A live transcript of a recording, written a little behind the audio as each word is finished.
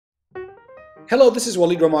Hello, this is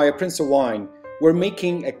Walid Romaya, Prince of Wine. We're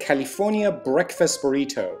making a California breakfast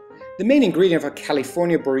burrito. The main ingredient of a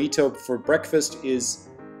California burrito for breakfast is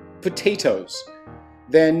potatoes.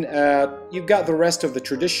 Then you've got the rest of the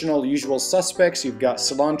traditional usual suspects. You've got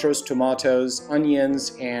cilantros, tomatoes,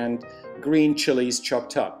 onions, and green chilies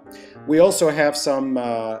chopped up. We also have some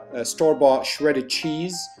store-bought shredded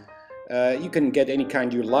cheese. You can get any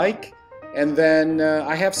kind you like. And then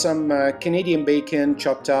I have some Canadian bacon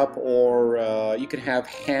chopped up, or you can have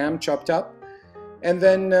ham chopped up. And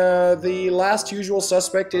then the last usual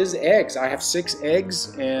suspect is eggs. I have 6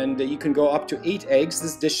 eggs, and you can go up to 8 eggs.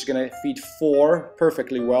 This dish is going to feed 4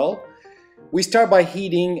 perfectly well. We start by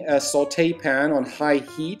heating a saute pan on high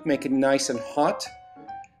heat, make it nice and hot.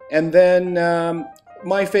 And then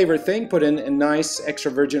my favorite thing, put in a nice extra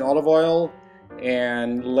virgin olive oil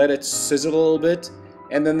and let it sizzle a little bit.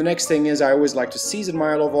 And then the next thing is, I always like to season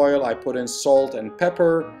my olive oil. I put in salt and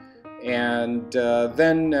pepper, and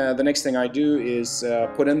then the next thing I do is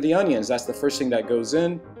put in the onions. That's the first thing that goes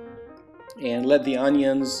in, and let the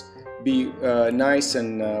onions be nice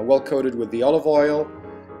and well coated with the olive oil,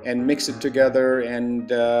 and mix it together, and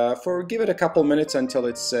give it a couple minutes until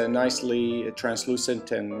it's nicely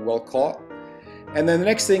translucent and well caught. And then the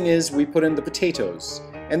next thing is we put in the potatoes.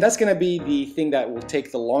 And that's going to be the thing that will take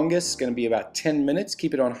the longest. It's going to be about 10 minutes.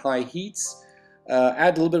 Keep it on high heats.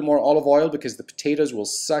 Add a little bit more olive oil because the potatoes will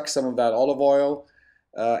suck some of that olive oil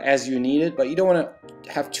as you need it, but you don't want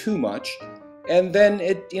to have too much. And then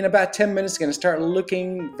in about 10 minutes, it's going to start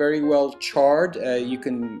looking very well charred. You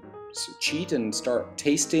can cheat and start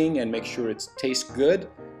tasting and make sure it tastes good.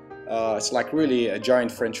 It's like really a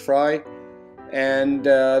giant French fry. And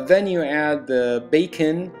then you add the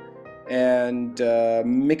bacon and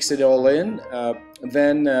mix it all in.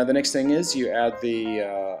 Then the next thing is you add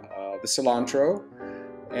the cilantro,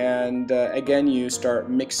 and again you start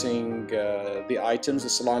mixing the items, the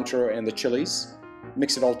cilantro and the chilies.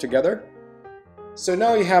 Mix it all together. So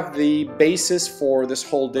now you have the basis for this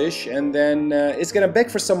whole dish, and then it's going to beg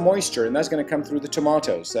for some moisture, and that's going to come through the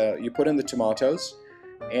tomatoes. You put in the tomatoes,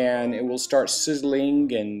 and it will start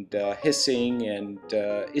sizzling and hissing, and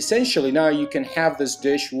essentially now you can have this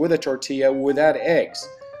dish with a tortilla without eggs.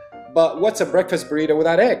 But what's a breakfast burrito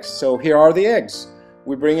without eggs? So here are the eggs.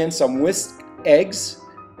 We bring in some whisked eggs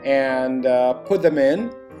and put them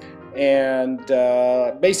in, and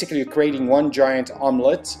basically you're creating one giant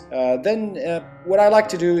omelet. Then what I like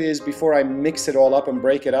to do is, before I mix it all up and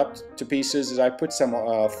break it up to pieces, is I put some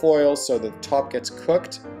foil so the top gets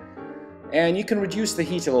cooked. And you can reduce the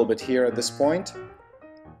heat a little bit here at this point.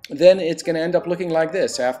 Then it's going to end up looking like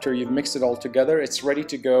this. After you've mixed it all together, it's ready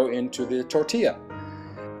to go into the tortilla.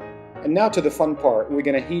 And now to the fun part. We're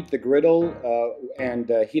going to heat the griddle and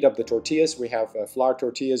heat up the tortillas. We have flour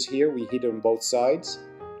tortillas here. We heat them on both sides.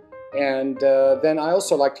 And then I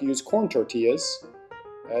also like to use corn tortillas.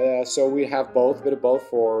 So we have both, a bit of both.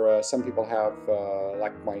 For some people have,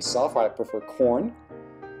 like myself, I prefer corn.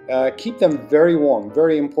 Keep them very warm,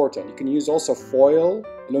 very important. You can use also foil,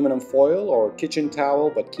 aluminum foil or kitchen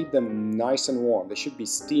towel, but keep them nice and warm. They should be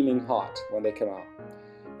steaming hot when they come out.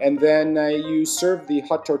 And then you serve the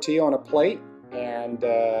hot tortilla on a plate and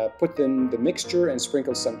put in the mixture and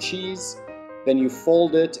sprinkle some cheese. Then you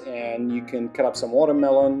fold it, and you can cut up some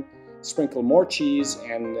watermelon, sprinkle more cheese,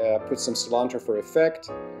 and put some cilantro for effect.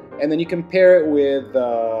 And then you can pair it with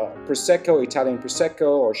Prosecco, Italian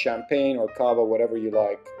Prosecco, or champagne, or cava, whatever you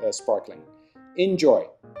like, sparkling. Enjoy!